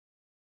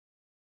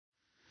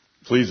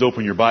Please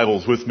open your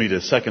Bibles with me to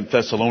 2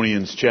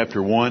 Thessalonians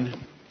chapter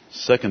 1.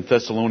 2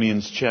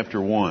 Thessalonians chapter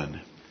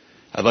 1.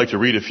 I'd like to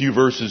read a few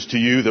verses to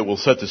you that will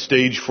set the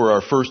stage for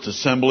our first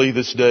assembly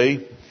this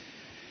day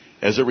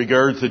as it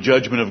regards the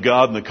judgment of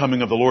God and the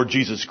coming of the Lord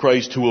Jesus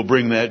Christ, who will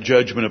bring that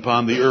judgment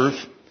upon the earth.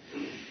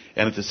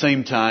 And at the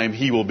same time,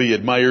 He will be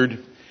admired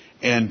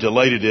and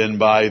delighted in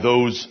by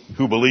those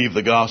who believe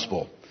the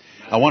gospel.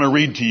 I want to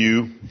read to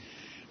you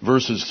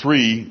verses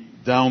 3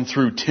 down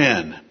through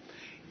 10.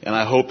 And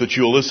I hope that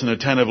you'll listen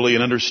attentively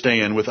and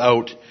understand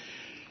without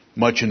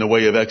much in the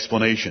way of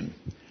explanation.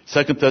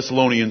 2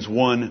 Thessalonians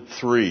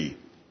 1:3.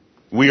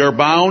 We are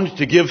bound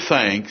to give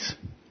thanks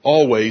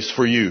always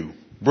for you,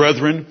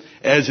 brethren,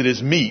 as it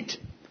is meet,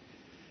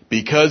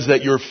 because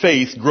that your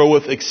faith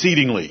groweth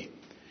exceedingly,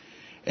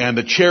 and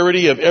the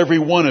charity of every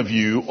one of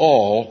you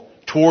all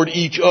toward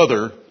each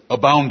other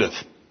aboundeth,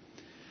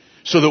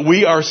 so that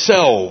we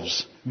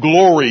ourselves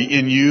glory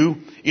in you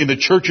in the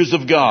churches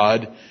of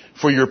God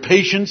for your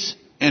patience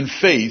and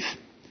faith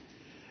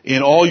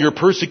in all your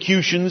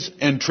persecutions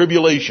and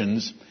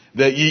tribulations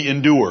that ye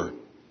endure,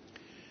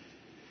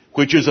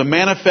 which is a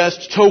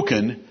manifest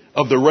token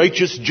of the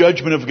righteous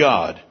judgment of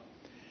God,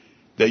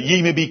 that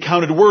ye may be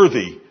counted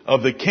worthy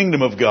of the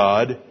kingdom of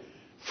God,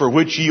 for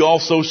which ye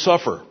also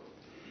suffer,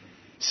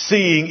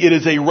 seeing it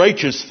is a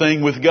righteous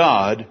thing with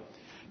God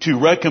to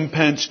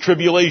recompense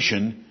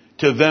tribulation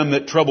to them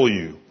that trouble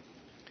you.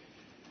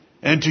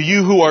 And to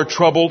you who are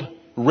troubled,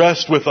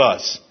 rest with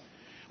us,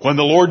 when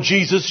the Lord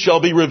Jesus shall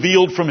be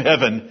revealed from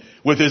heaven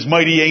with His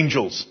mighty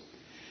angels,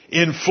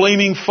 in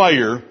flaming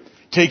fire,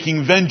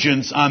 taking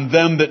vengeance on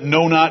them that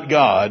know not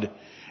God,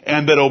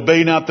 and that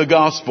obey not the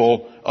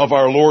gospel of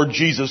our Lord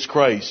Jesus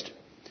Christ,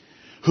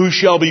 who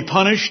shall be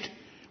punished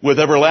with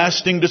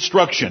everlasting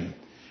destruction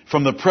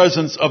from the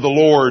presence of the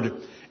Lord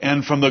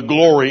and from the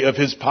glory of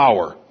His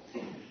power,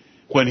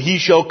 when He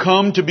shall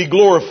come to be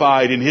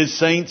glorified in His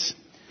saints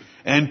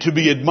and to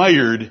be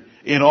admired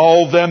in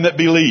all them that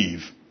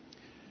believe,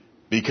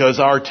 because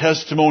our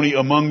testimony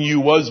among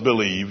you was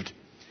believed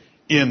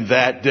in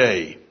that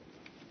day.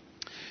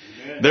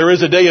 Amen. There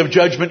is a day of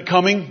judgment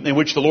coming in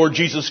which the Lord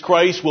Jesus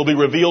Christ will be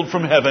revealed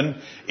from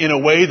heaven in a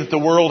way that the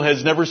world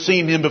has never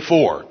seen Him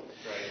before. Right.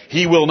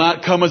 He will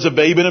not come as a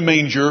babe in a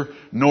manger,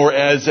 nor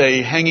as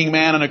a hanging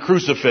man on a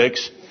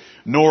crucifix,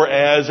 nor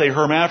as a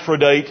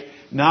hermaphrodite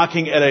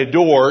knocking at a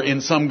door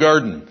in some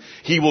garden.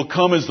 He will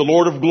come as the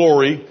Lord of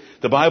glory.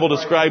 The Bible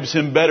describes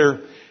Him better,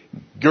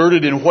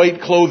 girded in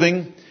white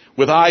clothing,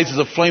 with eyes as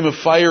a flame of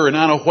fire, and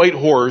on a white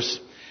horse,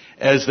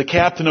 as the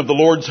captain of the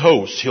Lord's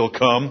hosts. He'll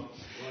come,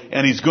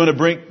 and He's going to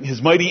bring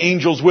His mighty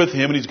angels with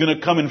Him, and He's going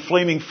to come in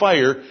flaming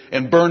fire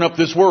and burn up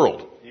this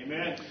world.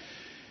 Amen.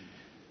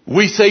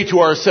 We say to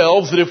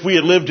ourselves that if we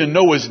had lived in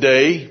Noah's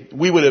day,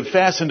 we would have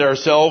fastened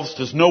ourselves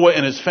to Noah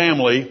and his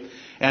family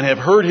and have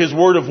heard his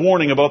word of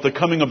warning about the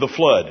coming of the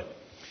flood.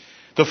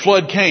 The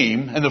flood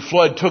came, and the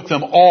flood took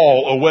them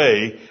all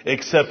away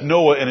except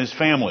Noah and his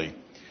family.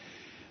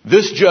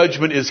 This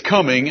judgment is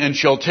coming and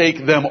shall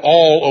take them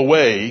all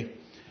away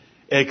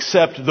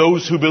except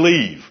those who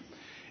believe,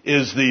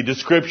 is the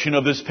description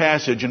of this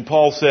passage. And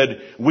Paul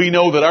said, we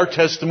know that our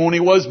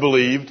testimony was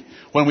believed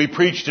when we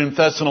preached in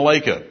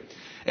Thessalonica.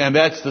 And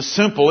that's the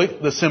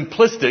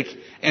simplistic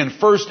and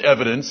first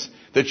evidence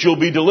that you'll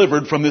be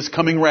delivered from this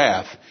coming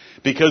wrath.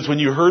 Because when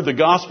you heard the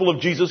gospel of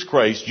Jesus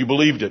Christ, you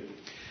believed it.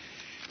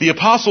 The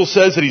apostle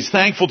says that he's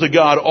thankful to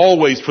God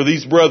always for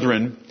these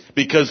brethren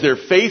because their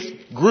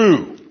faith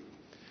grew.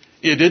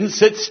 It didn't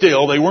sit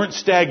still. They weren't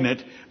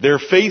stagnant. Their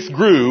faith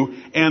grew,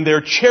 and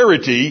their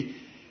charity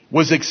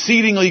was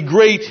exceedingly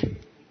great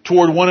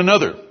toward one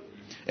another.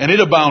 And it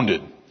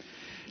abounded.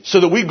 So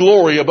that we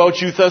glory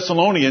about you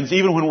Thessalonians,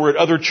 even when we're at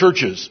other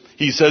churches,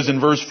 he says in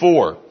verse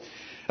 4.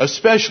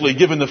 Especially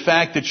given the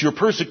fact that you're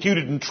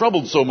persecuted and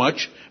troubled so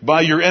much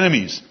by your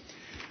enemies.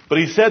 But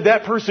he said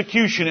that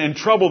persecution and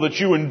trouble that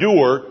you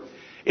endure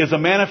is a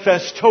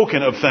manifest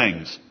token of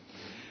things.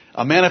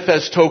 A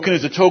manifest token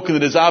is a token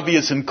that is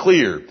obvious and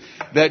clear.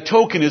 That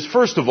token is,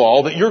 first of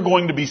all, that you're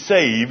going to be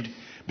saved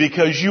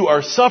because you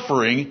are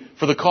suffering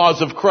for the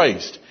cause of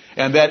Christ.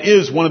 And that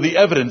is one of the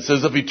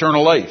evidences of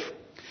eternal life.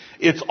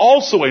 It's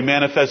also a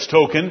manifest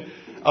token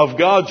of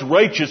God's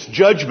righteous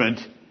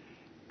judgment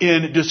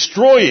in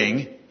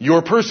destroying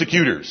your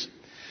persecutors.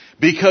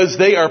 Because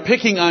they are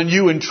picking on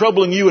you and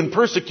troubling you and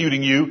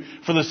persecuting you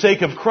for the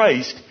sake of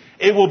Christ.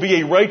 It will be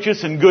a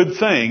righteous and good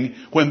thing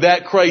when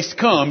that Christ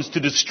comes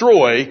to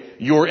destroy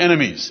your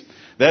enemies.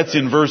 That's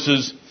in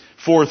verses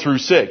 4 through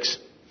 6.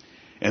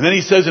 And then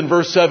he says in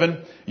verse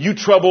 7, you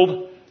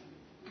troubled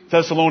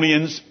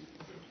Thessalonians,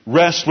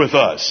 rest with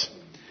us.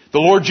 The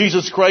Lord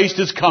Jesus Christ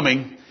is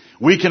coming.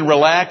 We can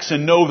relax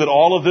and know that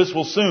all of this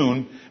will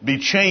soon be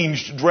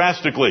changed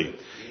drastically.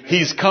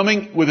 He's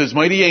coming with His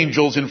mighty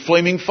angels in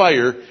flaming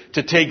fire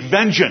to take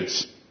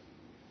vengeance.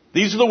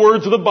 These are the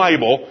words of the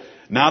Bible,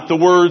 not the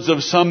words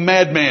of some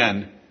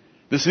madman.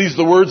 These are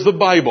the words of the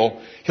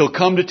Bible. He'll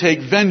come to take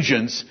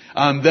vengeance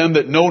on them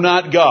that know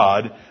not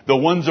God, the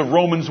ones of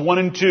Romans 1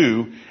 and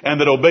 2,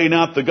 and that obey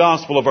not the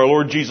gospel of our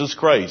Lord Jesus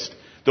Christ.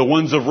 the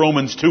ones of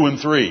Romans 2 and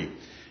 3.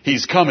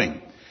 He's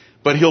coming.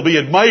 But He'll be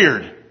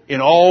admired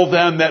in all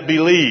them that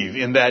believe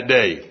in that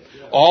day.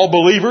 All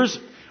believers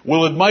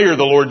will admire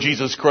the Lord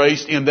Jesus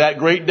Christ in that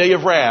great day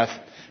of wrath,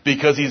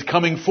 because He's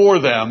coming for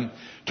them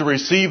to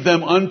receive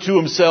them unto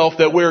Himself,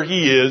 that where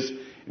He is,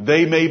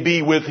 they may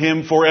be with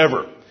Him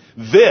forever.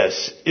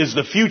 This is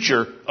the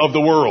future of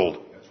the world.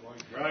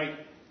 Right.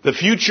 The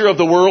future of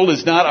the world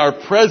is not our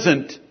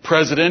present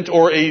president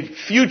or a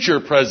future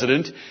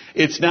president.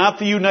 It's not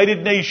the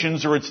United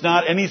Nations, or it's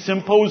not any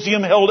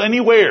symposium held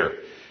anywhere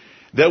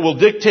that will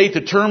dictate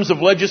the terms of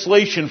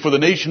legislation for the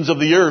nations of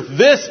the earth.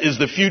 This is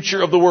the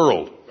future of the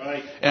world.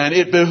 Right. And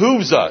it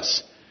behooves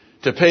us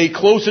to pay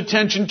close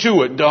attention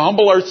to it, to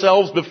humble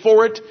ourselves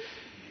before it,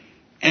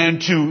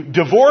 and to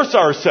divorce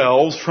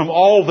ourselves from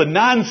all the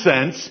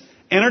nonsense,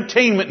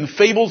 entertainment, and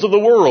fables of the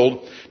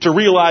world, to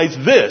realize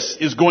this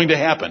is going to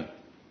happen.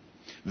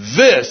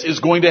 This is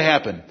going to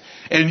happen.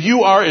 And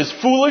you are as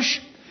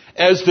foolish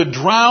as the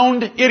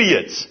drowned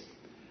idiots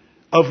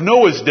of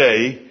Noah's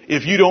day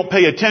if you don't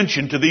pay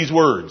attention to these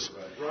words.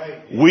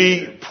 Right.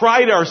 We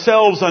pride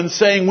ourselves on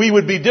saying we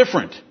would be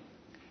different.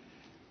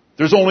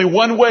 There's only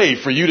one way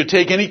for you to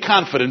take any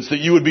confidence that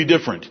you would be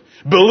different.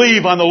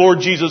 Believe on the Lord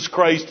Jesus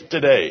Christ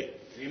today.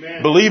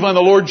 Amen. Believe on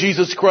the Lord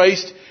Jesus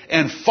Christ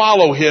and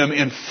follow Him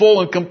in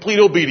full and complete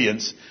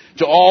obedience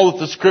to all that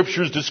the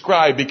Scriptures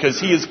describe, because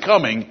He is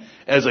coming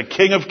as a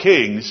King of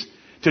Kings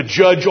to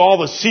judge all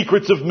the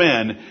secrets of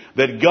men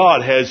that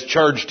God has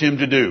charged Him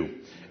to do.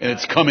 And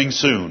it's coming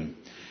soon.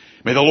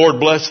 May the Lord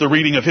bless the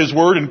reading of His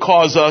Word and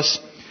cause us,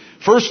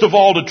 first of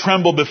all, to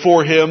tremble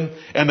before Him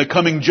and the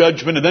coming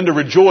judgment, and then to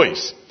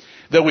rejoice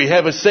that we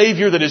have a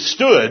Savior that has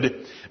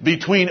stood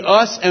between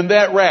us and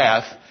that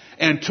wrath,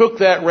 and took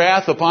that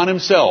wrath upon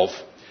Himself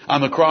on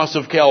the cross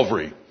of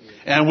Calvary,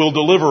 and will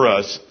deliver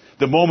us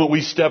the moment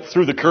we step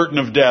through the curtain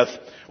of death,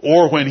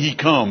 or when He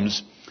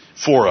comes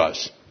for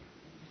us.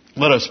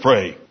 Let us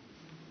pray.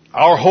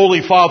 Our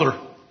Holy Father,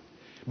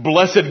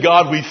 blessed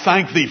God, we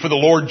thank Thee for the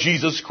Lord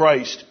Jesus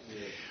Christ.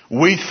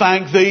 We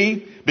thank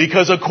Thee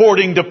because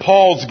according to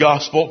Paul's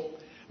gospel,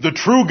 the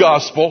true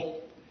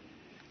gospel,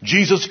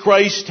 Jesus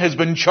Christ has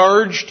been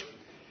charged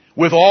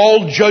with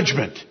all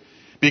judgment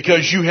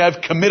because you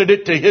have committed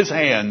it to His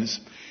hands,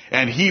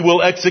 and He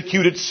will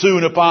execute it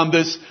soon upon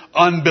this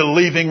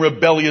unbelieving,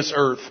 rebellious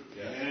earth.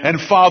 And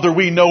Father,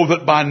 we know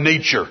that by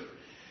nature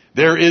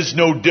there is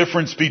no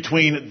difference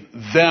between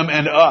them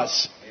and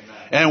us.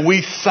 And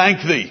we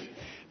thank Thee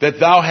that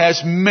Thou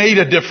hast made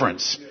a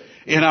difference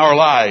in our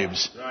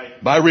lives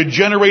by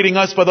regenerating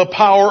us by the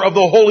power of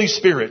the Holy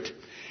Spirit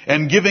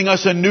and giving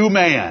us a new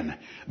man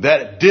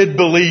that did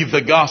believe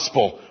the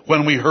gospel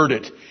when we heard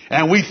it.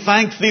 And we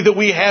thank Thee that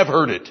we have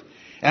heard it.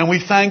 And we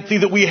thank Thee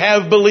that we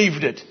have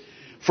believed it.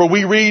 For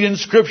we read in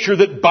Scripture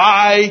that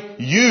by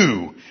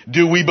You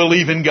do we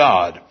believe in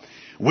God.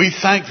 We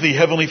thank Thee,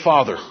 Heavenly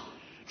Father,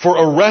 for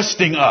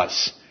arresting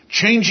us,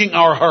 changing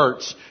our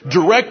hearts,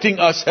 directing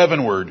us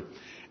heavenward,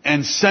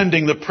 and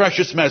sending the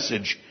precious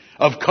message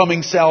of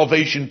coming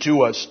salvation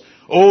to us.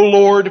 O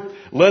Lord,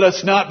 let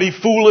us not be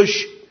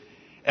foolish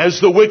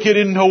as the wicked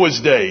in Noah's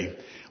day.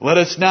 Let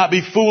us not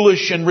be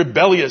foolish and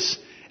rebellious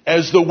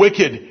as the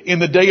wicked in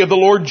the day of the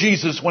Lord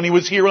Jesus when He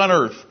was here on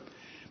earth.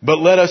 But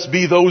let us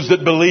be those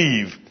that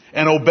believe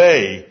and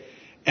obey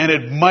and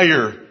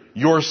admire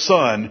Your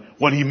Son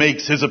when He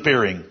makes His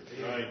appearing.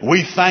 Right.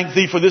 We thank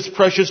Thee for this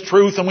precious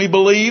truth, and we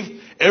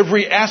believe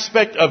every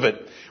aspect of it.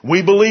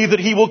 We believe that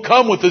He will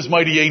come with His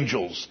mighty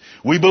angels.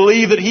 We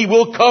believe that He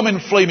will come in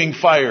flaming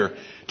fire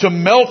to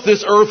melt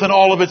this earth and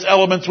all of its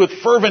elements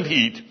with fervent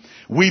heat.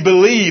 We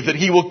believe that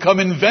He will come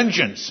in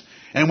vengeance.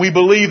 And we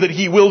believe that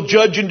He will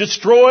judge and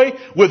destroy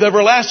with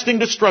everlasting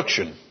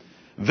destruction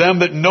them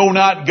that know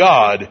not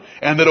God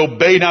and that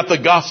obey not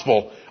the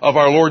gospel of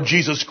our Lord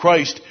Jesus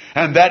Christ.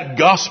 And that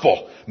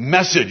gospel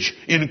message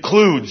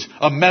includes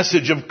a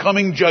message of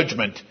coming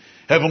judgment,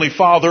 Heavenly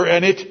Father,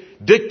 and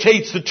it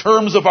dictates the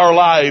terms of our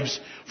lives,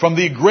 from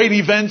the great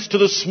events to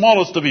the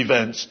smallest of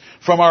events,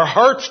 from our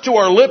hearts to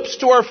our lips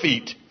to our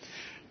feet,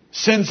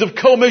 sins of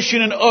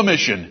commission and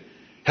omission.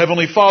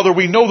 Heavenly Father,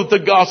 we know that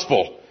the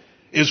gospel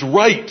is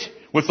right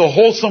with the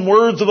wholesome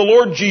words of the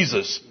Lord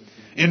Jesus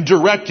in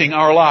directing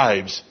our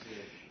lives.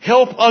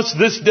 Help us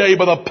this day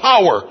by the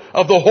power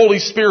of the Holy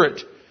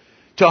Spirit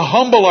to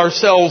humble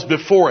ourselves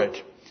before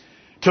it,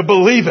 to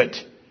believe it,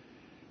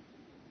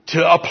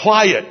 to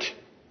apply it,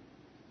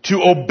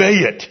 to obey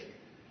it,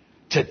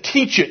 to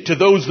teach it to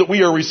those that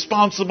we are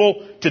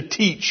responsible to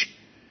teach.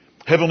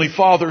 Heavenly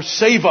Father,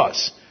 save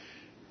us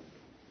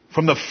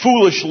from the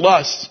foolish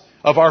lusts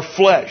of our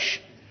flesh,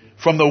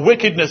 from the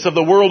wickedness of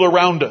the world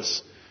around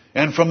us,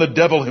 and from the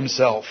devil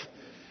himself.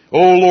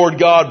 Oh Lord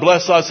God,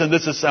 bless us in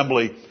this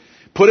assembly.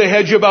 Put a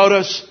hedge about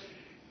us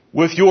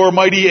with Your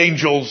mighty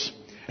angels,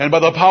 and by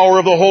the power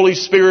of the Holy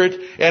Spirit,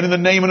 and in the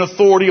name and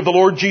authority of the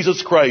Lord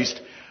Jesus Christ,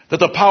 that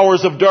the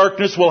powers of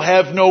darkness will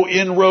have no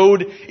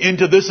inroad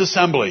into this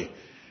assembly,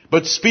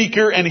 but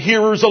speaker and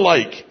hearers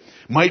alike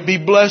might be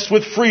blessed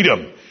with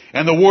freedom,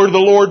 and the word of the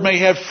Lord may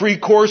have free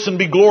course and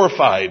be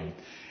glorified.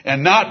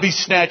 and not be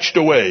snatched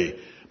away,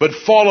 but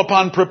fall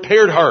upon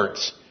prepared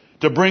hearts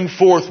to bring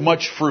forth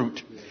much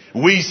fruit.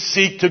 We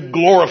seek to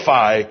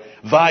glorify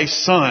thy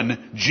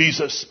Son,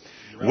 Jesus.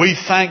 We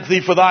thank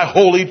thee for thy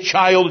holy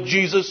child,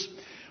 Jesus,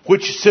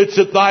 which sits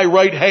at thy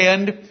right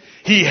hand.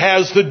 He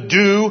has the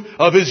dew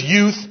of his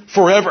youth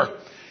forever.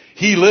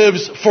 He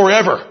lives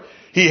forever.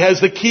 He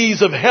has the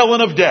keys of hell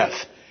and of death.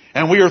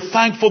 And we are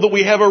thankful that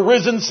we have a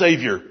risen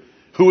Savior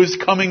who is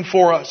coming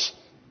for us.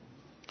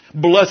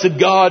 Blessed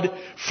God,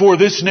 for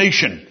this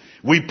nation,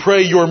 we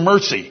pray your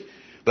mercy,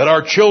 that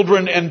our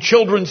children and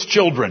children's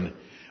children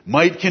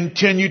might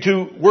continue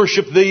to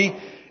worship thee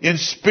in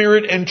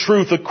spirit and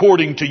truth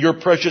according to your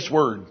precious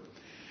word.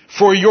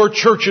 For your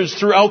churches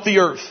throughout the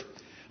earth,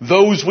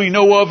 those we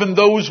know of and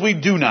those we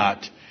do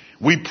not,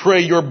 we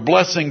pray your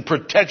blessing,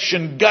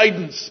 protection,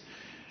 guidance,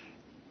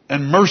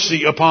 and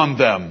mercy upon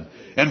them.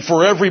 And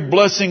for every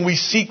blessing we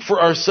seek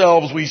for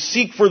ourselves, we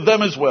seek for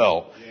them as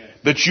well,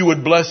 that you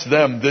would bless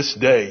them this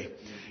day.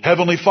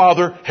 Heavenly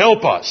Father,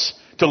 help us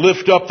to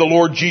lift up the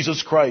Lord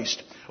Jesus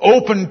Christ.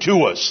 Open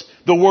to us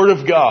the Word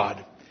of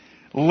God.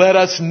 Let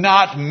us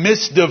not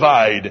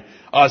misdivide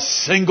a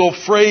single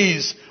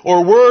phrase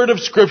or word of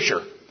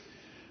Scripture,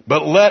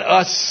 but let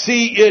us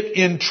see it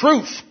in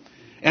truth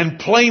and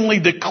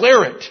plainly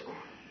declare it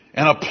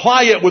and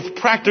apply it with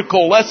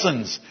practical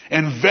lessons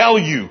and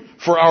value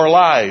for our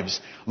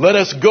lives. Let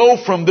us go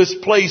from this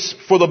place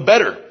for the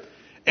better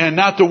and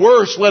not the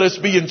worse. Let us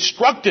be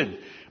instructed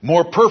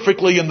more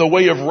perfectly in the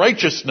way of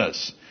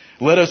righteousness.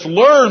 Let us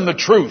learn the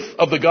truth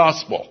of the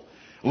gospel.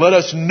 Let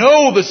us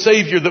know the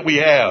Savior that we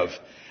have,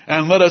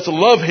 and let us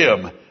love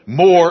him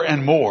more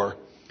and more.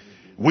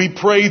 We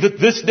pray that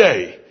this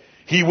day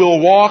he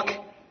will walk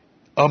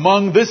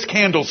among this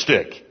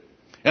candlestick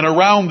and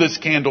around this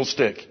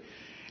candlestick,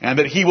 and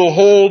that he will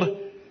hold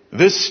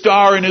this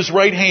star in his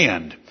right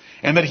hand,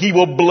 and that he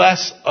will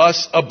bless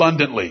us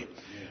abundantly.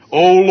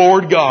 O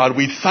Lord God,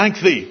 we thank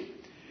thee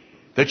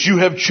that you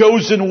have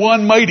chosen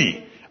one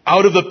mighty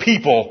out of the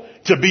people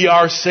to be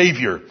our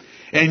Savior,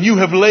 and you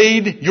have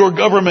laid your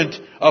government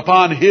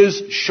upon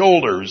his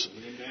shoulders.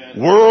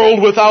 Amen.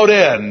 World without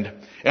end,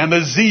 and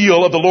the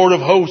zeal of the Lord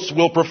of hosts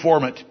will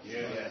perform it.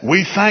 Yes.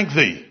 We thank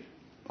thee,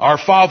 our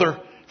Father,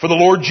 for the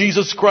Lord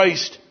Jesus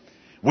Christ.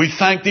 We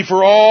thank thee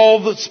for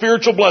all the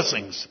spiritual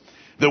blessings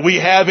that we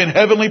have in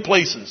heavenly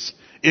places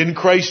in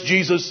Christ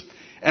Jesus,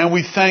 and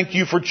we thank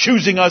you for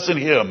choosing us in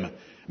him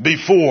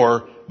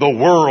before the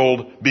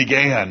world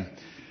began.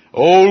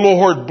 O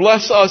Lord,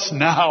 bless us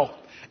now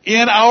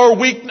in our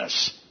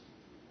weakness,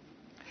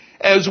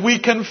 as we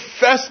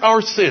confess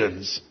our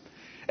sins,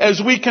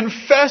 as we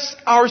confess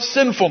our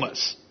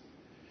sinfulness,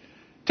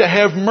 to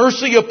have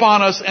mercy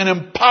upon us and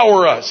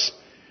empower us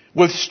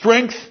with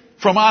strength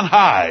from on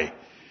high,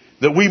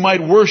 that we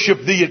might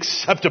worship thee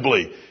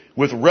acceptably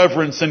with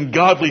reverence and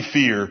godly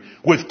fear,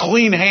 with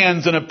clean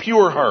hands and a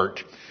pure heart.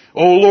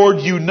 O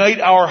Lord, unite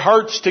our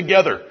hearts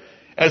together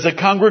as a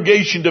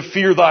congregation to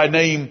fear thy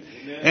name.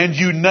 Amen. And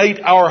unite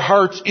our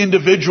hearts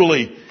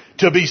individually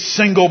to be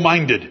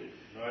single-minded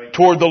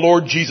toward the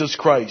Lord Jesus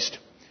Christ.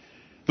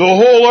 The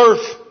whole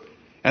earth,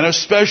 and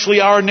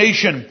especially our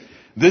nation,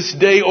 this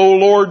day, O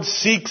Lord,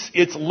 seeks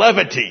its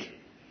levity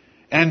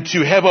and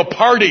to have a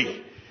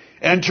party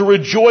and to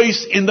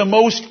rejoice in the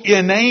most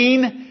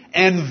inane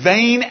and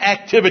vain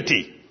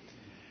activity,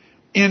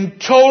 in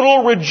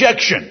total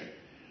rejection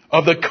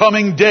of the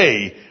coming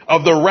day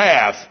of the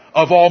wrath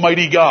of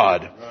Almighty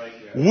God.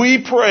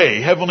 We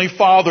pray, Heavenly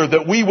Father,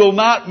 that we will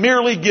not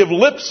merely give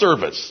lip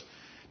service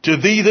to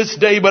thee this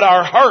day, but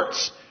our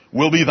hearts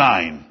will be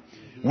thine.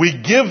 We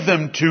give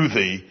them to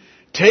thee.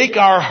 Take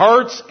our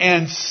hearts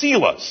and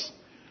seal us,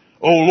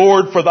 O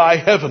Lord, for thy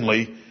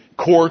heavenly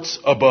courts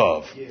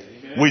above.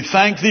 We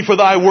thank thee for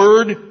thy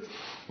word.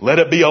 Let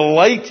it be a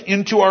light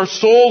into our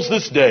souls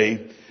this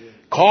day.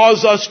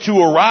 Cause us to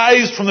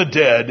arise from the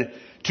dead,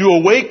 to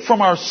awake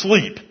from our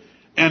sleep,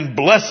 and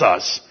bless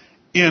us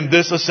in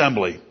this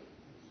assembly.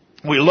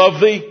 We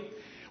love thee.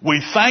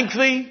 We thank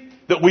thee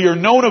that we are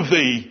known of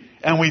thee,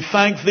 and we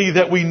thank thee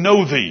that we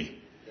know thee.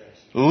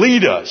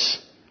 Lead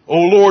us, O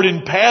Lord,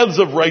 in paths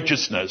of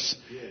righteousness,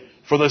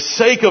 for the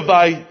sake of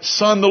thy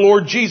Son, the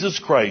Lord Jesus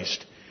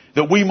Christ,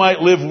 that we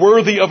might live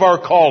worthy of our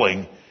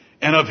calling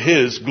and of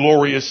his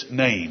glorious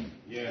name.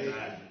 Yes.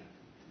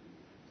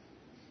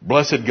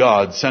 Blessed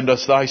God, send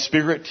us thy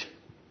Spirit.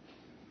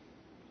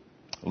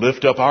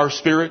 Lift up our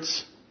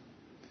spirits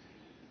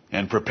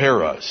and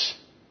prepare us.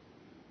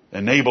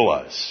 Enable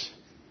us.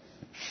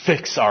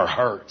 Fix our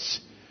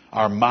hearts,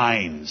 our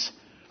minds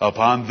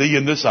upon thee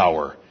in this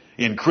hour.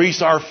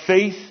 Increase our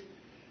faith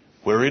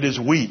where it is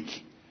weak,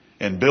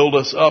 and build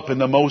us up in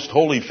the most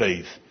holy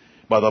faith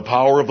by the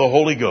power of the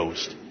Holy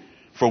Ghost.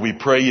 For we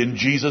pray in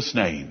Jesus'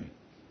 name.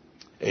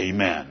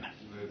 Amen.